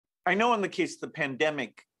I know in the case of the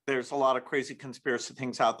pandemic, there's a lot of crazy conspiracy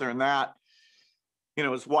things out there, and that,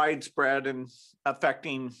 is widespread and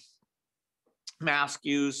affecting mask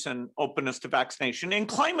use and openness to vaccination. In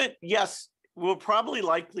climate, yes, we're probably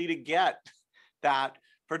likely to get that,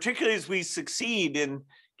 particularly as we succeed in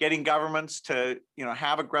getting governments to,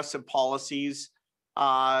 have aggressive policies,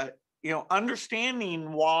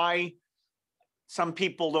 understanding why some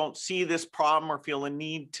people don't see this problem or feel a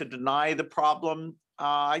need to deny the problem.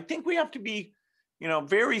 I think we have to be,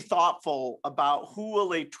 very thoughtful about who will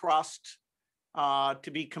they trust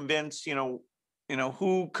to be convinced,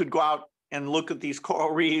 who could go out and look at these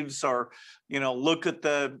coral reefs or, look at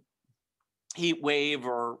the heat wave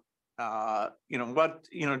or,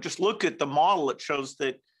 just look at the model. It shows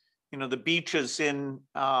that, the beaches in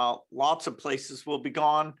lots of places will be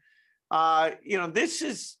gone. This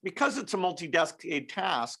is because it's a multi-decade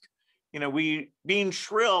task. Being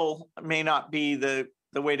shrill may not be the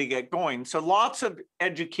way to get going. So lots of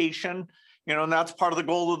education, and that's part of the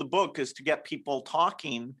goal of the book, is to get people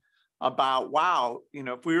talking about, wow,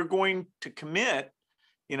 if we were going to commit,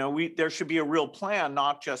 there should be a real plan,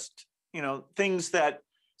 not just, things that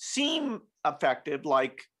seem effective,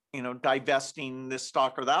 like, divesting this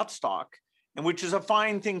stock or that stock, and which is a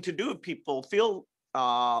fine thing to do if people feel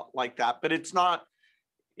like that, but it's not.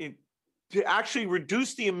 To actually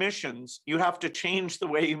reduce the emissions, you have to change the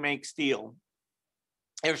way you make steel.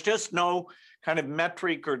 There's just no kind of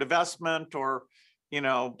metric or divestment or,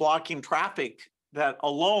 blocking traffic that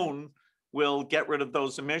alone will get rid of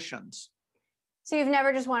those emissions. So you've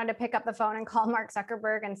never just wanted to pick up the phone and call Mark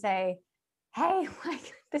Zuckerberg and say, hey,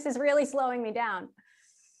 this is really slowing me down?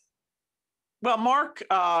 Well, Mark,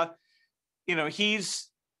 he's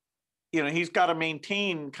got to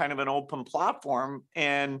maintain kind of an open platform,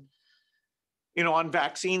 and, on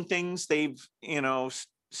vaccine things, they've,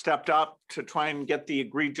 stepped up to try and get the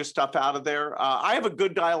egregious stuff out of there. I have a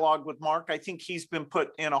good dialogue with Mark. I think he's been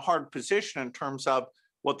put in a hard position in terms of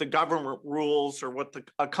what the government rules or what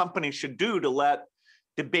a company should do to let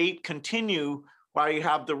debate continue while you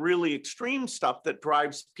have the really extreme stuff that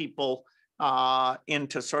drives people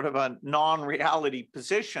into sort of a non-reality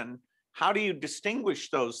position. How do you distinguish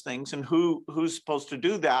those things, and who's supposed to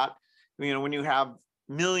do that, when you have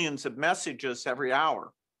millions of messages every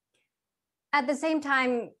hour? At the same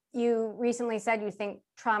time, you recently said you think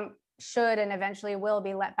Trump should and eventually will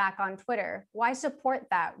be let back on Twitter. Why support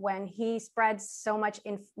that when he spreads so much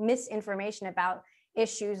misinformation about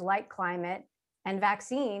issues like climate and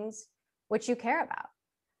vaccines, which you care about?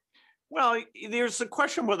 Well, there's a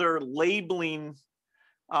question whether labeling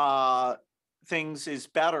things is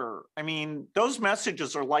better. I mean, those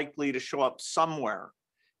messages are likely to show up somewhere.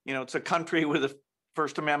 It's a country with a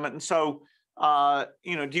First Amendment. And so,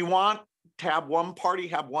 do you want to have one party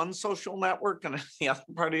have one social network and the other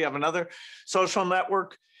party have another social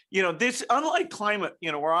network? This, unlike climate,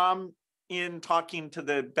 where I'm in talking to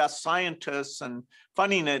the best scientists and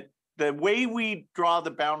funding it, the way we draw the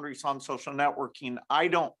boundaries on social networking, I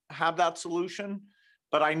don't have that solution,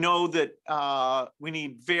 but I know that we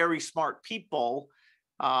need very smart people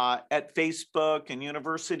at Facebook and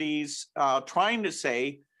universities trying to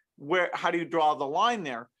say, how do you draw the line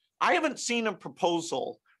there? I haven't seen a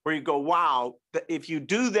proposal where you go, wow, if you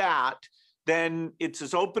do that, then it's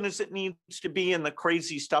as open as it needs to be and the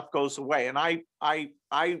crazy stuff goes away. And I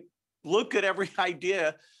look at every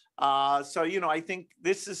idea. So, I think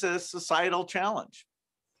this is a societal challenge.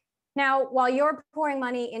 Now, while you're pouring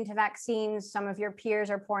money into vaccines, some of your peers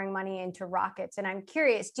are pouring money into rockets. And I'm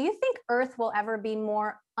curious, do you think Earth will ever be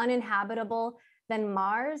more uninhabitable than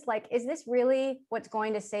Mars? Is this really what's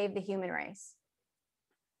going to save the human race?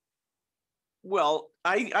 Well,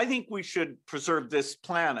 I think we should preserve this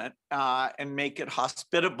planet and make it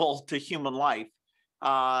hospitable to human life.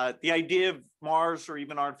 The idea of Mars or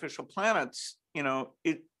even artificial planets,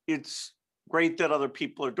 it's great that other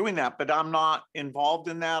people are doing that, but I'm not involved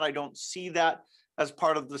in that. I don't see that as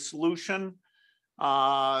part of the solution.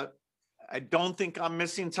 I don't think I'm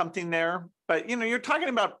missing something there. But, you're talking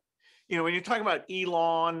about, when you're talking about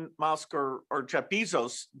Elon Musk or Jeff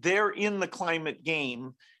Bezos, they're in the climate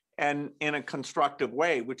game and in a constructive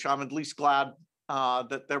way, which I'm at least glad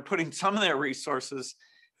that they're putting some of their resources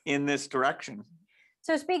in this direction.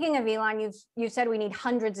 So speaking of Elon, you've said we need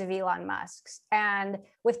hundreds of Elon Musks. And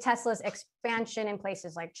with Tesla's expansion in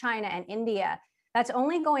places like China and India, that's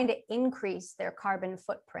only going to increase their carbon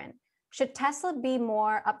footprint. Should Tesla be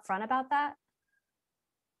more upfront about that?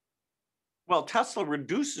 Well, Tesla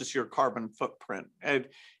reduces your carbon footprint. And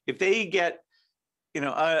if they get,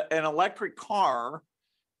 an electric car,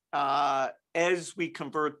 as we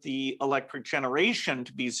convert the electric generation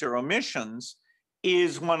to be zero emissions,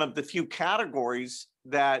 is one of the few categories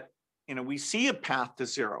that, we see a path to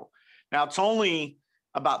zero. Now, it's only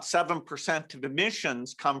about 7% of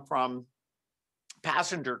emissions come from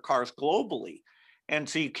passenger cars globally. And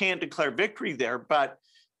so you can't declare victory there. But,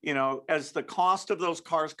 as the cost of those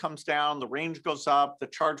cars comes down, the range goes up, the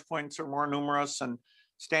charge points are more numerous and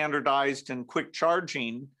standardized and quick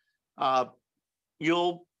charging,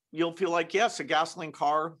 you'll feel like, yes, a gasoline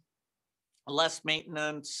car, less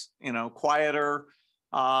maintenance, quieter.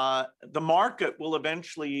 The market will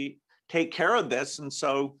eventually take care of this. And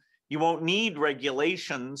so you won't need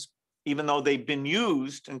regulations, even though they've been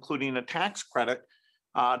used, including a tax credit,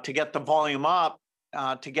 to get the volume up,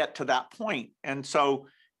 to get to that point. And so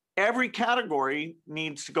every category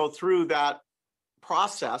needs to go through that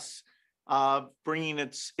process of bringing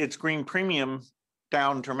its green premium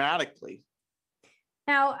down dramatically.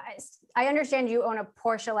 Now, I understand you own a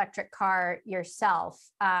Porsche electric car yourself.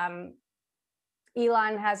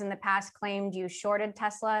 Elon has in the past claimed you shorted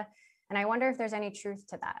Tesla, and I wonder if there's any truth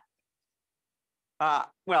to that.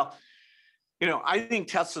 Well, I think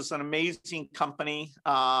Tesla's an amazing company.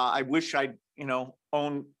 I wish I'd,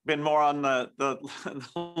 been more on the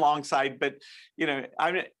long side, but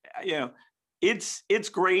it's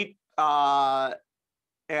great. And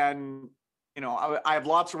I have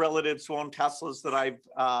lots of relatives who own Teslas that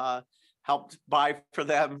I've helped buy for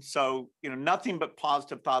them. So nothing but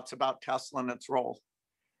positive thoughts about Tesla and its role.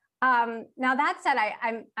 Now that said,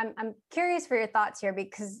 I'm curious for your thoughts here,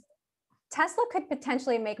 because Tesla could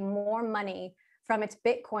potentially make more money from its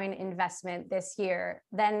Bitcoin investment this year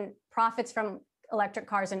than profits from electric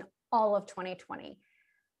cars in all of 2020.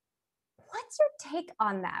 What's your take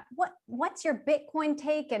on that? What's your Bitcoin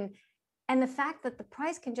take, and the fact that the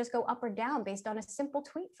price can just go up or down based on a simple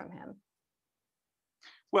tweet from him?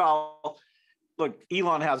 Well, look,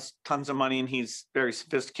 Elon has tons of money and he's very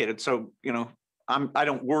sophisticated. So, I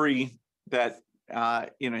don't worry that,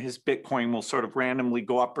 his Bitcoin will sort of randomly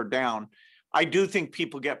go up or down. I do think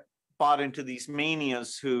people get bought into these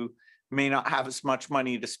manias who may not have as much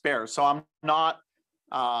money to spare. So I'm not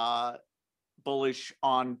bullish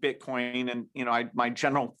on Bitcoin. And, my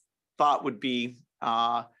general thought would be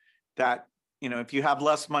that, if you have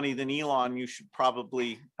less money than Elon, you should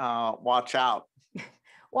probably watch out.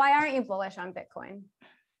 Why aren't you bullish on Bitcoin?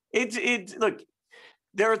 Look,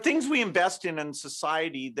 there are things we invest in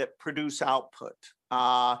society that produce output.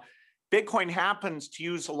 Bitcoin happens to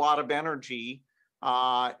use a lot of energy.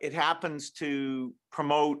 It happens to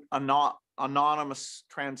promote anonymous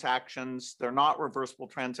transactions. They're not reversible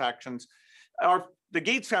transactions. The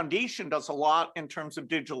Gates Foundation does a lot in terms of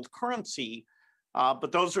digital currency,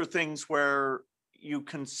 but those are things where you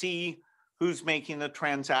can see who's making the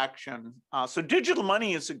transaction. So digital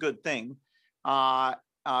money is a good thing.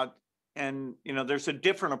 And, there's a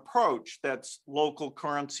different approach that's local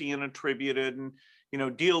currency and attributed and,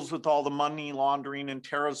 deals with all the money laundering and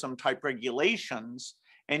terrorism type regulations,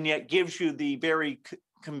 and yet gives you the very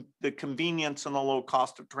the convenience and the low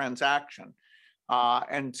cost of transaction.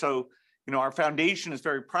 And so, our foundation is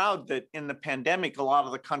very proud that in the pandemic, a lot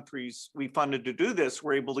of the countries we funded to do this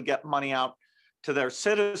were able to get money out to their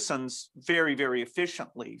citizens very, very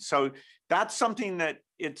efficiently. So that's something that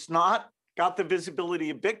it's not got the visibility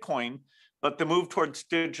of Bitcoin, but the move towards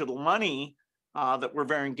digital money that we're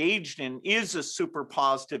very engaged in is a super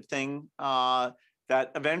positive thing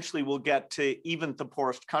that eventually will get to even the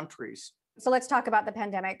poorest countries. So let's talk about the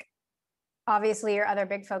pandemic. Obviously, your other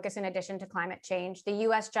big focus, in addition to climate change, the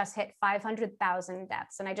US just hit 500,000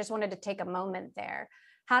 deaths. And I just wanted to take a moment there.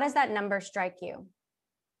 How does that number strike you?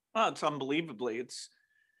 Well, it's unbelievably. It's,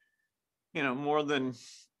 more than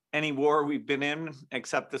any war we've been in,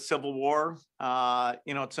 except the Civil War.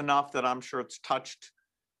 It's enough that I'm sure it's touched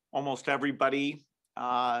almost everybody.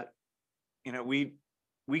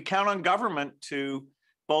 We count on government to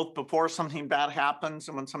both before something bad happens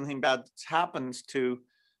and when something bad happens to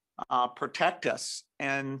protect us.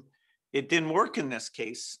 And it didn't work in this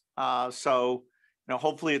case. So,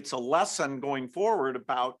 hopefully it's a lesson going forward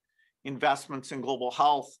about investments in global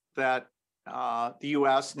health that the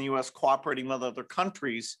US and the US cooperating with other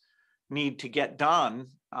countries need to get done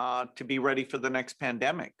to be ready for the next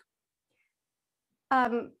pandemic.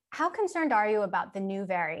 How concerned are you about the new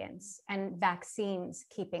variants and vaccines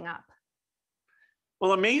keeping up?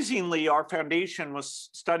 Well, amazingly, our foundation was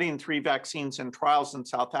studying 3 vaccines in trials in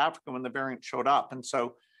South Africa when the variant showed up. And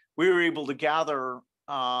so we were able to gather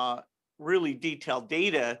really detailed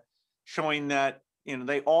data showing that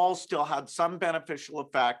they all still had some beneficial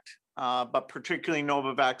effect, but particularly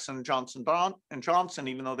Novavax and Johnson & Johnson,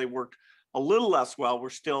 even though they worked a little less well, were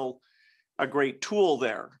still a great tool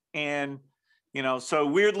there. And So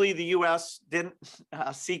weirdly, the US didn't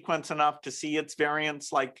sequence enough to see its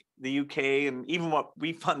variants like the UK and even what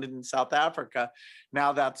we funded in South Africa.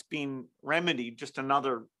 Now that's being remedied, just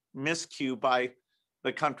another miscue by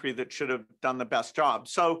the country that should have done the best job.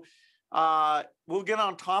 So we'll get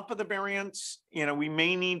on top of the variants. We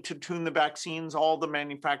may need to tune the vaccines. All the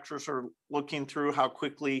manufacturers are looking through how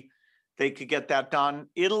quickly they could get that done.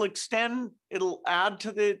 It'll add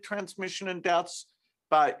to the transmission and deaths,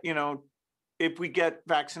 but if we get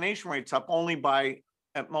vaccination rates up, only by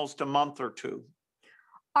at most a month or two.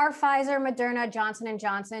 Are Pfizer, Moderna, Johnson &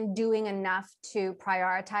 Johnson doing enough to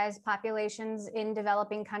prioritize populations in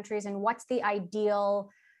developing countries? And what's the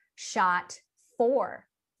ideal shot for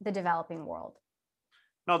the developing world?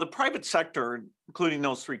 No, the private sector, including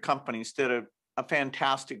those three companies, did a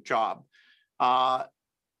fantastic job.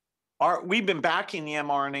 We've been backing the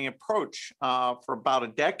mRNA approach for about a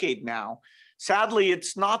decade now. Sadly,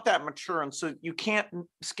 it's not that mature, and so you can't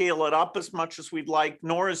scale it up as much as we'd like,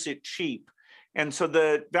 nor is it cheap. And so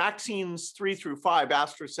the vaccines 3 through 5,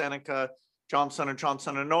 AstraZeneca, Johnson &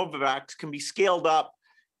 Johnson, and Novavax, can be scaled up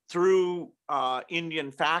through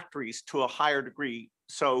Indian factories to a higher degree.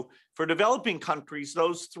 So for developing countries,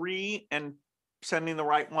 those three and sending the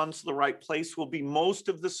right ones to the right place will be most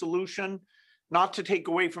of the solution, not to take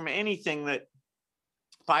away from anything that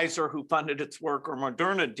Pfizer, who funded its work, or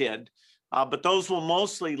Moderna did. But those will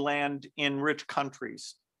mostly land in rich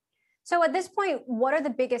countries. So at this point, what are the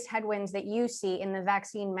biggest headwinds that you see in the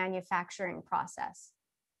vaccine manufacturing process?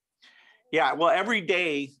 Yeah, well, every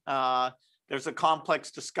day there's a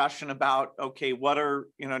complex discussion about, okay,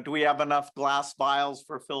 do we have enough glass vials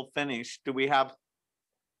for fill finish? Do we have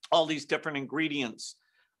all these different ingredients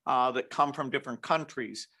that come from different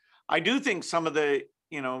countries? I do think some of the,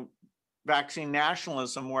 vaccine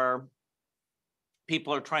nationalism, where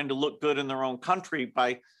people are trying to look good in their own country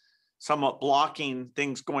by somewhat blocking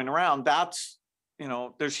things going around,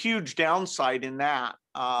 there's huge downside in that.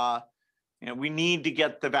 We need to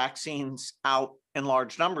get the vaccines out in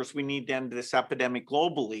large numbers. We need to end this epidemic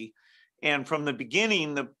globally. And from the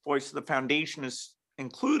beginning, the voice of the foundation is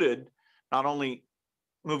included, not only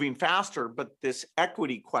moving faster, but this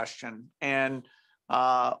equity question. And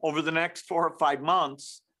over the next 4 or 5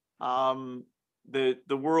 months, the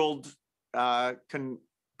world can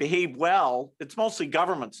behave well. It's mostly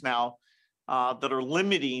governments now that are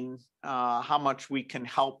limiting how much we can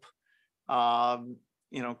help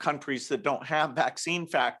countries that don't have vaccine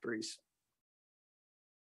factories.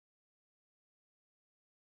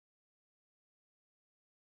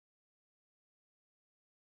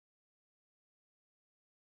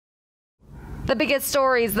 The biggest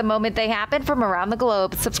stories the moment they happen from around the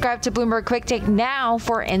globe. Subscribe to Bloomberg Quicktake now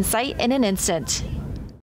for insight in an instant.